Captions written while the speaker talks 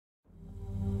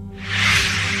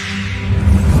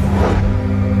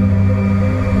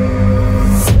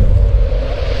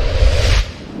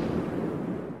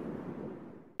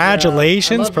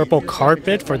congratulations, purple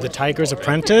carpet for the Tiger's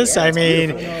Apprentice. I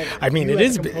mean, it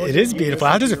is beautiful.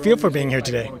 How does it feel for being here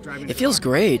today? It feels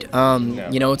great.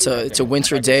 You know, it's a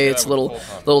winter day. It's a little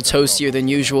toastier than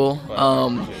usual.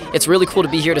 It's really cool to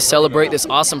be here to celebrate this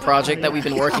awesome project that we've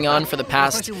been working on for the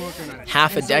past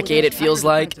half a decade, it feels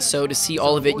like. So to see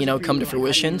all of it, you know, come to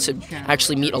fruition, to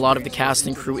actually meet a lot of the cast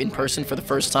and crew in person for the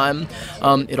first time,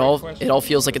 it all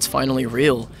feels like it's finally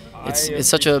real. It's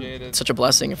such a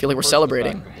blessing. I feel like we're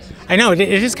celebrating. I know, it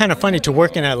is kind of funny to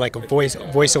work in a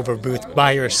voiceover booth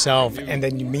by yourself, and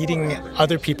then meeting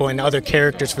other people and other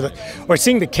characters or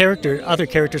seeing other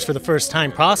characters for the first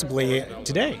time, possibly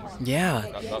today. Yeah,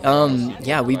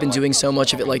 yeah. We've been doing so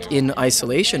much of it like in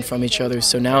isolation from each other.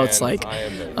 So now it's like,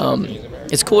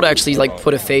 it's cool to actually like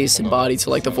put a face and body to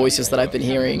like the voices that I've been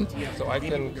hearing.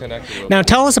 Now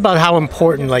tell us about how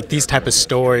important like these type of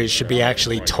stories should be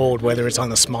actually told, whether it's on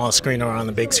the small screen or on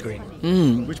the big screen.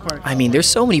 I mean, there's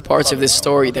so many parts of this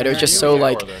story that are just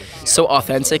so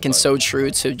authentic and so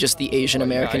true to just the Asian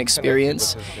American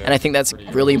experience, and I think that's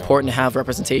really important to have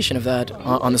representation of that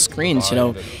on the screens. You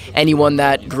know, anyone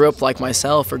that grew up like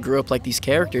myself or grew up like these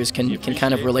characters can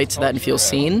kind of relate to that and feel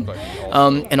seen.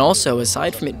 And also,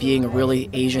 aside from it being a really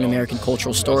Asian American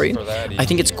cultural story, I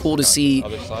think it's cool to see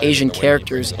Asian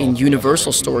characters in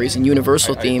universal stories and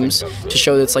universal themes to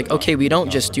show that it's like, okay, we don't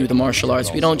just do the martial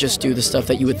arts, we don't just do the stuff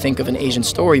that you would think of an Asian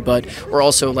story, but we're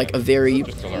also like a very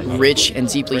rich and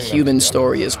deeply human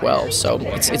story as well. So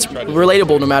it's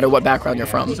relatable no matter what background you're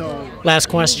from. Last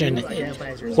question.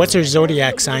 What's your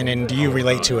zodiac sign and do you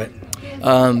relate to it?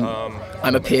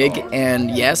 I'm a pig,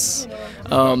 and yes,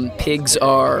 pigs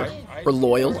we're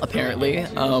loyal, apparently.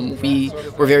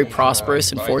 We're very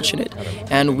prosperous and fortunate,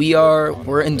 and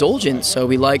we're indulgent. So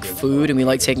we like food, and we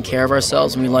like taking care of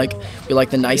ourselves, and we like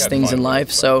the nice things in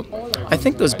life. So I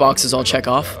think those boxes all check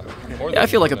off. Yeah, I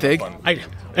feel like a pig.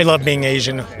 I love being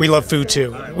Asian. We love food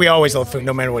too. We always love food,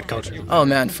 no matter what culture. Oh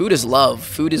man, food is love.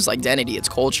 Food is identity. It's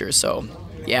culture. So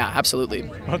yeah, absolutely.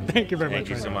 Well, thank you very much. Thank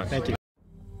you so much. Thank you.